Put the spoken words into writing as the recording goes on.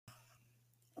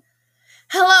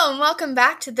Hello, and welcome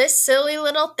back to this silly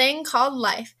little thing called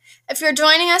life. If you're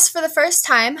joining us for the first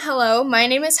time, hello, my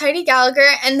name is Heidi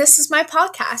Gallagher, and this is my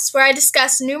podcast where I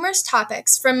discuss numerous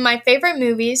topics from my favorite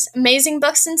movies, amazing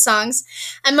books and songs,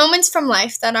 and moments from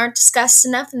life that aren't discussed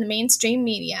enough in the mainstream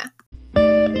media.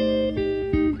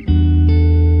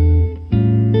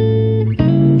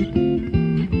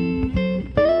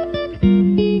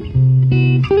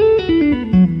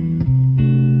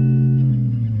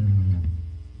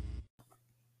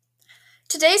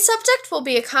 Today's subject will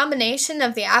be a combination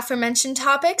of the aforementioned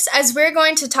topics as we're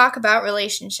going to talk about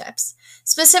relationships,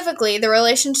 specifically the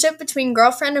relationship between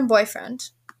girlfriend and boyfriend.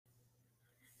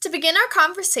 To begin our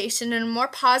conversation in a more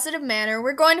positive manner,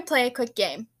 we're going to play a quick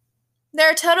game. There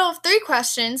are a total of 3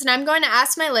 questions, and I'm going to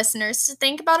ask my listeners to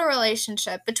think about a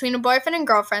relationship between a boyfriend and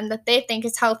girlfriend that they think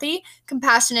is healthy,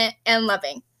 compassionate, and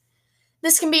loving.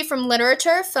 This can be from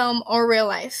literature, film, or real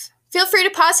life. Feel free to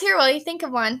pause here while you think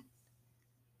of one.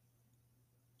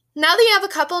 Now that you have a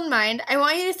couple in mind, I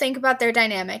want you to think about their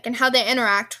dynamic and how they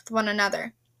interact with one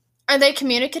another. Are they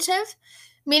communicative?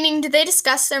 Meaning, do they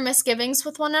discuss their misgivings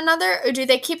with one another, or do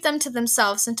they keep them to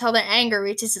themselves until their anger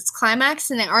reaches its climax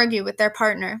and they argue with their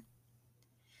partner?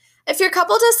 If your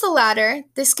couple does the latter,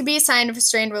 this could be a sign of a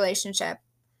strained relationship.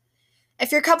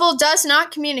 If your couple does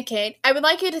not communicate, I would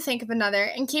like you to think of another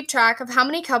and keep track of how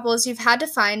many couples you've had to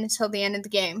find until the end of the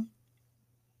game.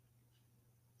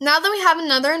 Now that we have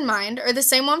another in mind, or the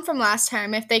same one from last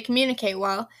time if they communicate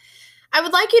well, I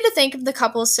would like you to think of the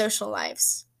couple's social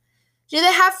lives. Do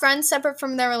they have friends separate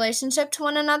from their relationship to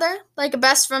one another, like a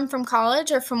best friend from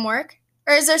college or from work?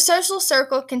 Or is their social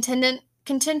circle contingent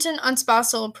on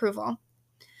spousal approval?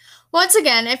 Once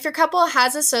again, if your couple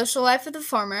has a social life of the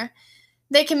former,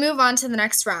 they can move on to the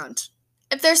next round.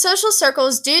 If their social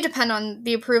circles do depend on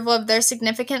the approval of their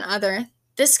significant other,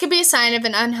 this could be a sign of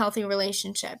an unhealthy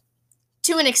relationship.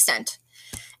 To an extent.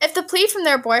 If the plea from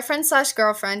their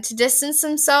boyfriend/girlfriend to distance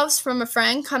themselves from a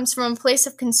friend comes from a place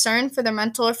of concern for their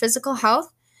mental or physical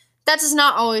health, that does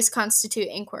not always constitute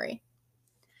inquiry.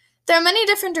 There are many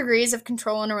different degrees of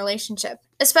control in a relationship,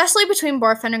 especially between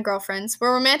boyfriend and girlfriends,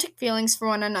 where romantic feelings for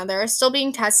one another are still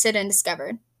being tested and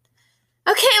discovered.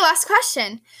 Okay, last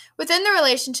question. Within the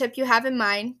relationship you have in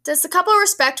mind, does the couple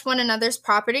respect one another's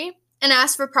property and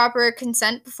ask for proper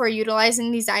consent before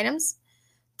utilizing these items?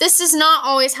 This does not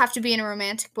always have to be in a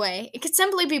romantic way. It could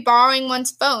simply be borrowing one's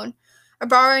phone or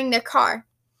borrowing their car.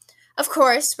 Of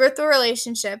course, with a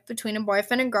relationship between a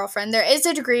boyfriend and girlfriend, there is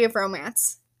a degree of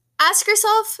romance. Ask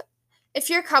yourself if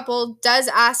your couple does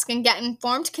ask and get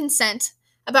informed consent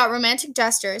about romantic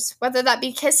gestures, whether that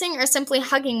be kissing or simply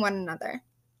hugging one another.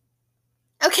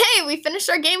 Okay, we finished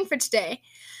our game for today.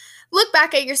 Look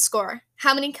back at your score,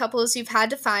 how many couples you've had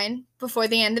to find before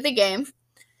the end of the game.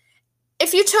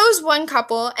 If you chose one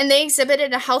couple and they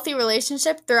exhibited a healthy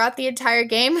relationship throughout the entire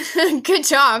game, good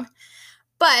job.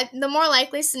 But the more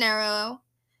likely scenario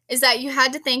is that you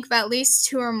had to think of at least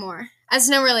 2 or more, as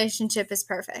no relationship is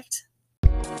perfect.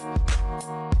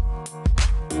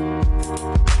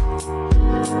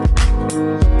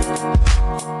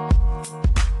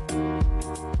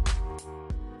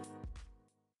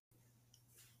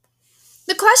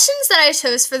 The questions that I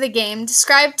chose for the game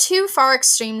describe 2 far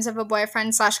extremes of a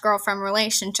boyfriend/girlfriend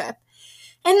relationship.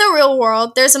 In the real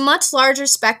world, there's a much larger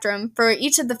spectrum for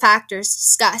each of the factors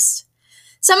discussed.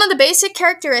 Some of the basic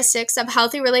characteristics of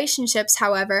healthy relationships,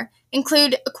 however,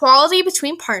 include equality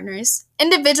between partners,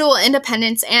 individual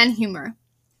independence, and humor.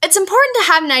 It's important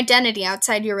to have an identity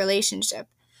outside your relationship,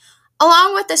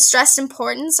 along with the stressed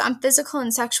importance on physical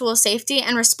and sexual safety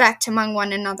and respect among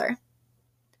one another.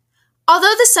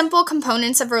 Although the simple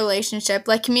components of a relationship,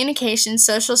 like communication,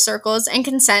 social circles, and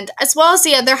consent, as well as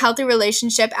the other healthy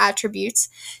relationship attributes,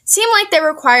 seem like they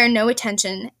require no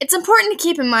attention, it's important to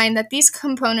keep in mind that these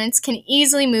components can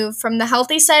easily move from the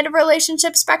healthy side of a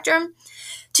relationship spectrum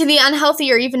to the unhealthy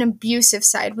or even abusive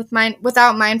side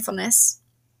without mindfulness.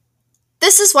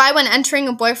 This is why when entering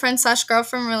a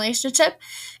boyfriend/girlfriend relationship,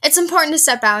 it's important to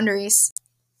set boundaries.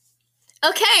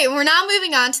 Okay, we're now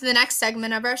moving on to the next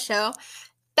segment of our show.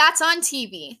 That's on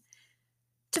TV,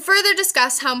 to further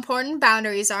discuss how important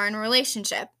boundaries are in a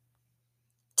relationship.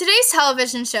 Today's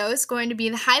television show is going to be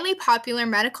the highly popular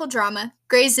medical drama,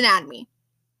 Grey's Anatomy.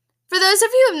 For those of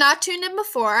you who have not tuned in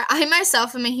before, I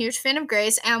myself am a huge fan of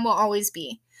Grey's and will always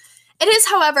be. It is,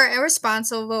 however,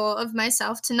 irresponsible of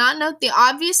myself to not note the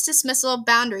obvious dismissal of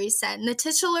boundaries set in the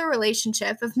titular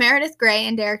relationship of Meredith Grey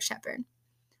and Derek Shepherd.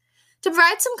 To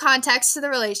provide some context to the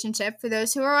relationship for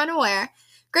those who are unaware,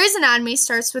 Grey's Anatomy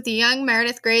starts with the young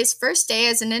Meredith Grey's first day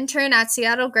as an intern at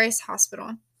Seattle Grace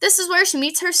Hospital. This is where she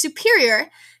meets her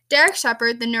superior, Derek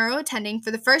Shepard, the neuroattending,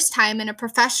 for the first time in a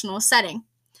professional setting.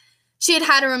 She had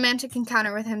had a romantic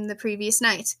encounter with him the previous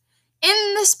night.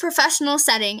 In this professional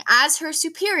setting, as her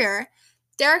superior,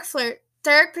 Derek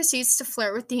proceeds to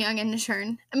flirt with the young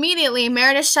intern. Immediately,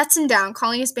 Meredith shuts him down,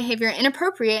 calling his behavior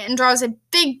inappropriate, and draws a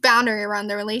big boundary around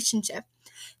the relationship,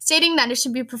 stating that it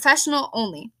should be professional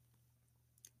only.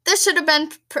 This should have been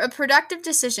a productive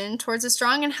decision towards a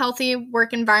strong and healthy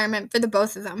work environment for the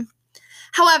both of them.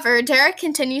 However, Derek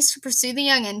continues to pursue the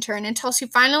young intern until she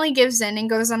finally gives in and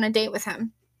goes on a date with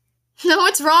him. Now,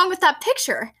 what's wrong with that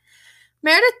picture?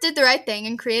 Meredith did the right thing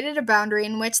and created a boundary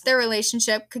in which their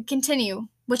relationship could continue,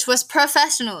 which was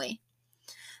professionally.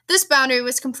 This boundary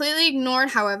was completely ignored,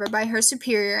 however, by her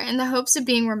superior in the hopes of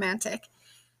being romantic.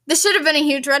 This should have been a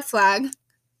huge red flag,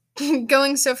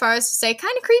 going so far as to say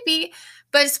kind of creepy,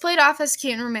 but it's played off as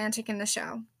cute and romantic in the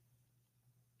show.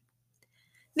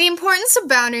 The importance of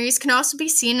boundaries can also be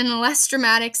seen in a less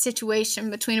dramatic situation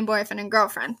between a boyfriend and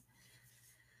girlfriend.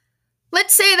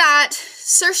 Let's say that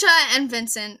Saoirse and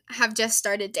Vincent have just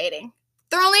started dating.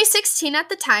 They're only 16 at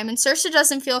the time, and Saoirse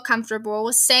doesn't feel comfortable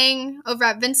with staying over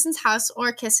at Vincent's house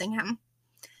or kissing him.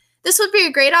 This would be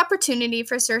a great opportunity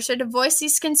for Saoirse to voice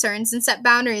these concerns and set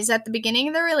boundaries at the beginning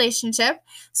of the relationship,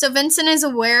 so Vincent is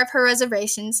aware of her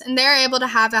reservations and they are able to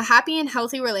have a happy and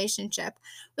healthy relationship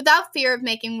without fear of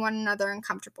making one another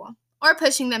uncomfortable or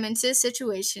pushing them into a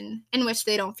situation in which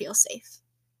they don't feel safe.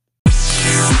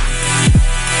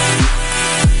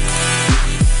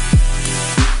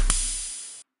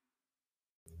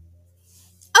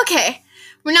 Okay,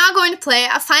 we're now going to play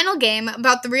a final game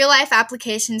about the real-life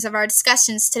applications of our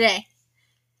discussions today.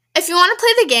 If you want to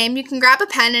play the game, you can grab a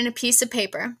pen and a piece of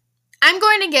paper. I'm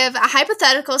going to give a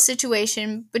hypothetical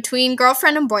situation between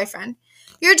girlfriend and boyfriend.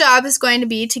 Your job is going to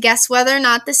be to guess whether or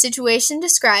not the situation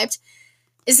described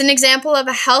is an example of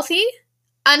a healthy,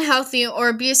 unhealthy, or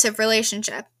abusive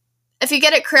relationship. If you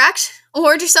get it correct,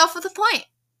 award yourself with a point.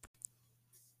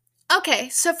 Okay,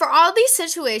 so for all these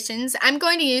situations, I'm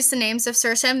going to use the names of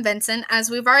Saoirse and Vincent, as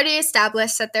we've already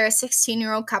established that they're a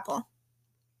 16-year-old couple.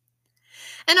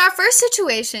 In our first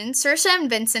situation, Saoirse and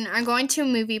Vincent are going to a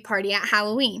movie party at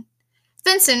Halloween.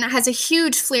 Vincent has a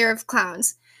huge fear of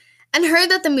clowns, and heard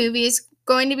that the movie is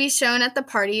going to be shown at the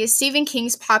party is Stephen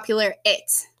King's popular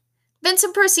It.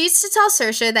 Vincent proceeds to tell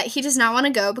Saoirse that he does not want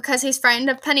to go because he's frightened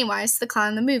of Pennywise the clown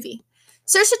in the movie.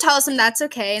 Saoirse tells him that's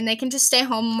okay and they can just stay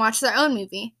home and watch their own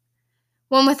movie.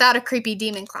 One without a creepy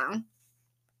demon clown.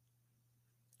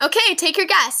 Okay, take your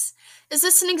guess. Is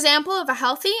this an example of a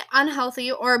healthy, unhealthy,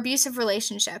 or abusive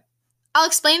relationship? I'll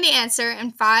explain the answer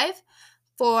in 5,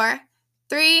 4,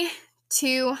 3,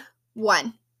 2,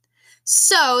 1.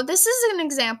 So, this is an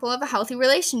example of a healthy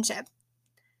relationship.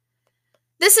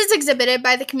 This is exhibited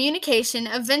by the communication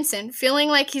of Vincent feeling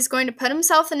like he's going to put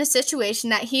himself in a situation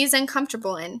that he's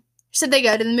uncomfortable in, should they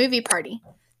go to the movie party.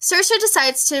 Saoirse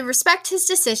decides to respect his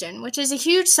decision, which is a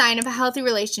huge sign of a healthy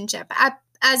relationship,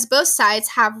 as both sides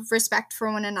have respect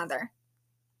for one another.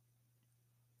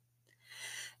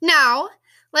 Now,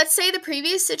 let's say the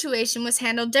previous situation was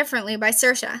handled differently by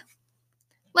Saoirse.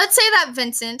 Let's say that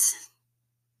Vincent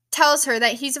tells her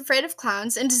that he's afraid of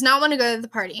clowns and does not want to go to the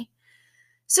party.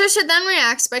 Saoirse then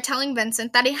reacts by telling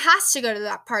Vincent that he has to go to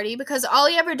that party because all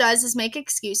he ever does is make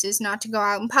excuses not to go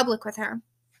out in public with her.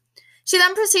 She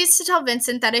then proceeds to tell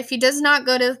Vincent that if he does not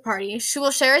go to the party, she will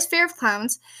share his fear of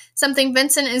clowns, something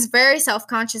Vincent is very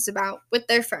self-conscious about, with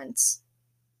their friends.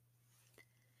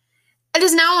 It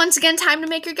is now once again time to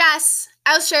make your guess.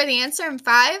 I'll share the answer in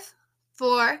 5,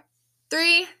 4,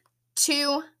 3,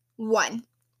 2, 1.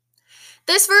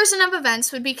 This version of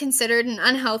events would be considered an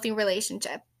unhealthy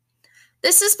relationship.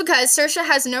 This is because Saoirse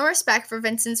has no respect for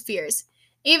Vincent's fears,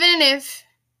 even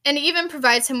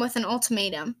provides him with an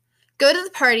ultimatum. Go to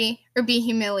the party or be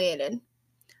humiliated.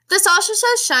 This also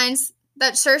shines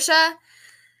that Saoirse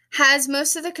has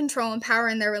most of the control and power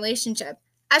in their relationship,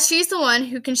 as she's the one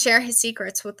who can share his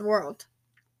secrets with the world,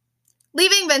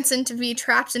 leaving Vincent to be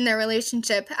trapped in their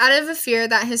relationship out of a fear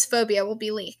that his phobia will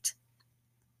be leaked.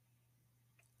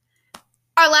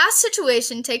 Our last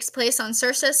situation takes place on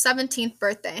Saoirse's 17th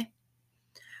birthday.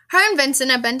 Her and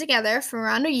Vincent have been together for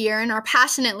around a year and are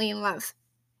passionately in love.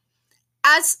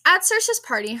 At Saoirse's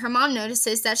party, her mom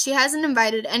notices that she hasn't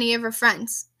invited any of her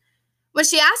friends. When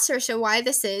she asks Saoirse why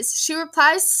this is, she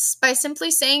replies by simply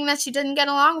saying that she didn't get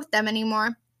along with them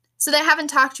anymore, so they haven't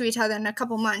talked to each other in a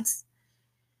couple months.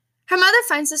 Her mother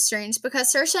finds this strange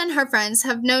because Saoirse and her friends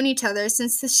have known each other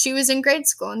since she was in grade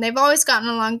school, and they've always gotten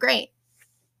along great.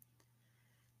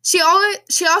 She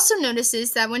also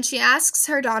notices that when she asks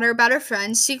her daughter about her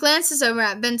friends, she glances over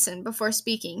at Vincent before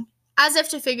speaking, as if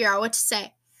to figure out what to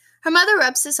say. Her mother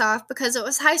rubs this off because it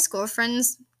was high school,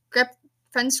 friends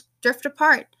drift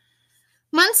apart.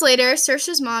 Months later,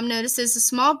 Saoirse's mom notices a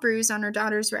small bruise on her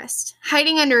daughter's wrist,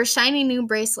 hiding under a shiny new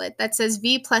bracelet that says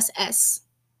V+S.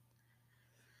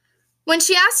 When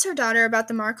she asks her daughter about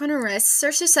the mark on her wrist,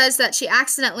 Saoirse says that she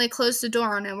accidentally closed the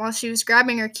door on it while she was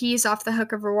grabbing her keys off the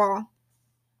hook of her wall.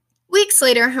 Weeks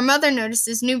later, her mother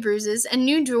notices new bruises and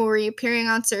new jewelry appearing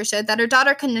on Saoirse that her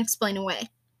daughter couldn't explain away.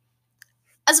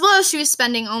 As well as she was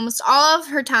spending almost all of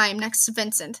her time next to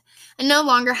Vincent, and no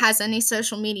longer has any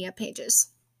social media pages.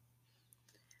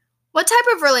 What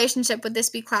type of relationship would this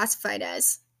be classified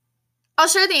as? I'll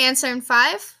share the answer in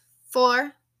 5,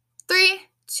 4, 3,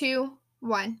 2,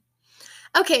 1.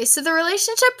 Okay, so the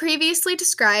relationship previously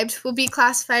described will be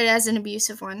classified as an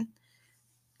abusive one.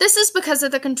 This is because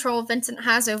of the control Vincent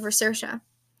has over Saoirse.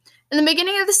 In the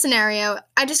beginning of the scenario,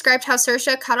 I described how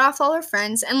Saoirse cut off all her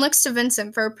friends and looks to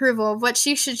Vincent for approval of what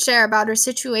she should share about her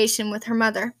situation with her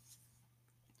mother.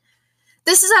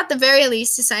 This is at the very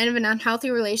least a sign of an unhealthy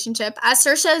relationship, as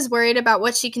Saoirse is worried about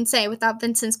what she can say without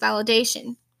Vincent's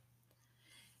validation.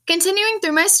 Continuing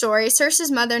through my story,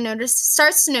 Saoirse's mother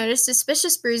starts to notice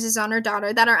suspicious bruises on her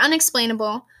daughter that are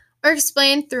unexplainable or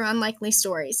explained through unlikely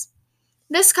stories.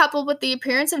 This, coupled with the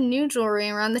appearance of new jewelry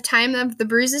around the time of the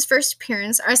bruise's first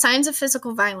appearance, are signs of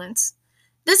physical violence.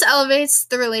 This elevates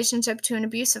the relationship to an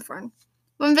abusive one.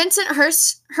 When Vincent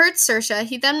hurts Saoirse,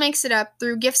 he then makes it up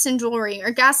through gifts and jewelry,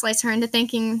 or gaslights her into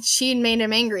thinking she'd made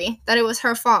him angry, that it was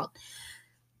her fault.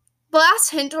 The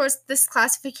last hint towards this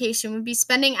classification would be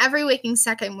spending every waking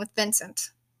second with Vincent.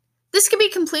 This could be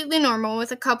completely normal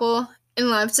with a couple in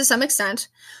love to some extent,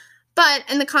 but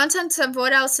in the context of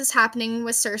what else is happening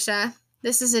with Saoirse,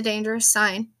 this is a dangerous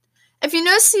sign. If you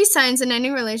notice these signs in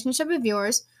any relationship of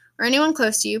yours or anyone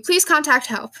close to you, please contact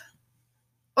help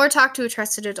or talk to a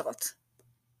trusted adult.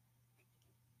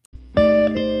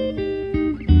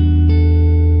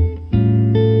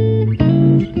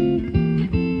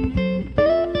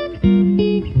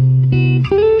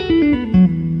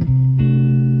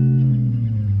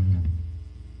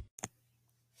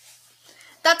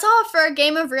 That's all for a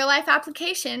game of real-life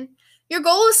application. Your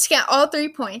goal is to get all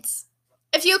 3 points.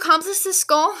 If you accomplish this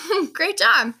goal, great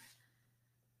job!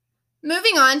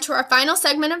 Moving on to our final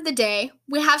segment of the day,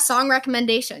 we have song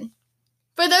recommendation.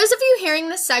 For those of you hearing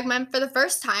this segment for the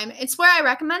first time, it's where I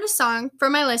recommend a song for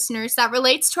my listeners that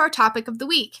relates to our topic of the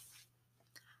week.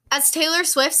 As Taylor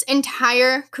Swift's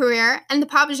entire career and the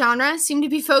pop genre seem to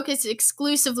be focused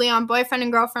exclusively on boyfriend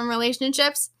and girlfriend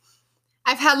relationships,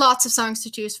 I've had lots of songs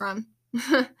to choose from.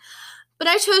 But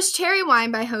I chose Cherry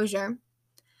Wine by Hozier.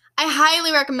 I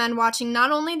highly recommend watching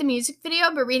not only the music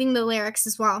video, but reading the lyrics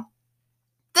as well.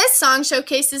 This song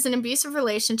showcases an abusive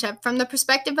relationship from the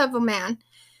perspective of a man.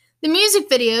 The music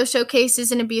video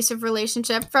showcases an abusive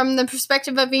relationship from the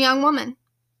perspective of a young woman.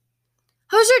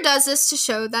 Hozier does this to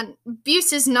show that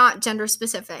abuse is not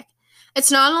gender-specific.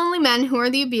 It's not only men who are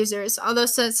the abusers, although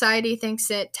society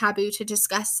thinks it taboo to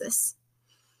discuss this.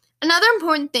 Another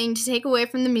important thing to take away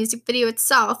from the music video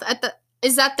itself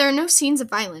is that there are no scenes of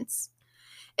violence.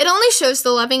 It only shows the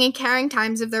loving and caring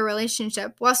times of their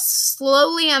relationship while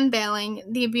slowly unveiling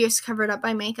the abuse covered up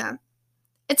by makeup.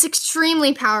 It's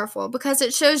extremely powerful because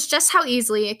it shows just how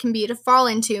easily it can be to fall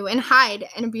into and hide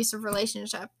an abusive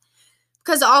relationship,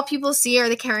 because all people see are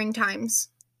the caring times.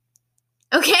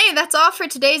 Okay, that's all for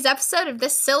today's episode of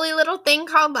this silly little thing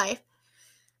called life.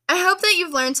 I hope that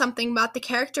you've learned something about the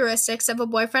characteristics of a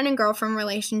boyfriend and girlfriend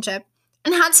relationship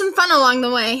and had some fun along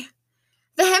the way.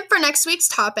 The hint for next week's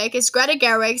topic is Greta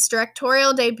Gerwig's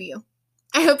directorial debut.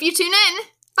 I hope you tune in.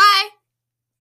 Bye!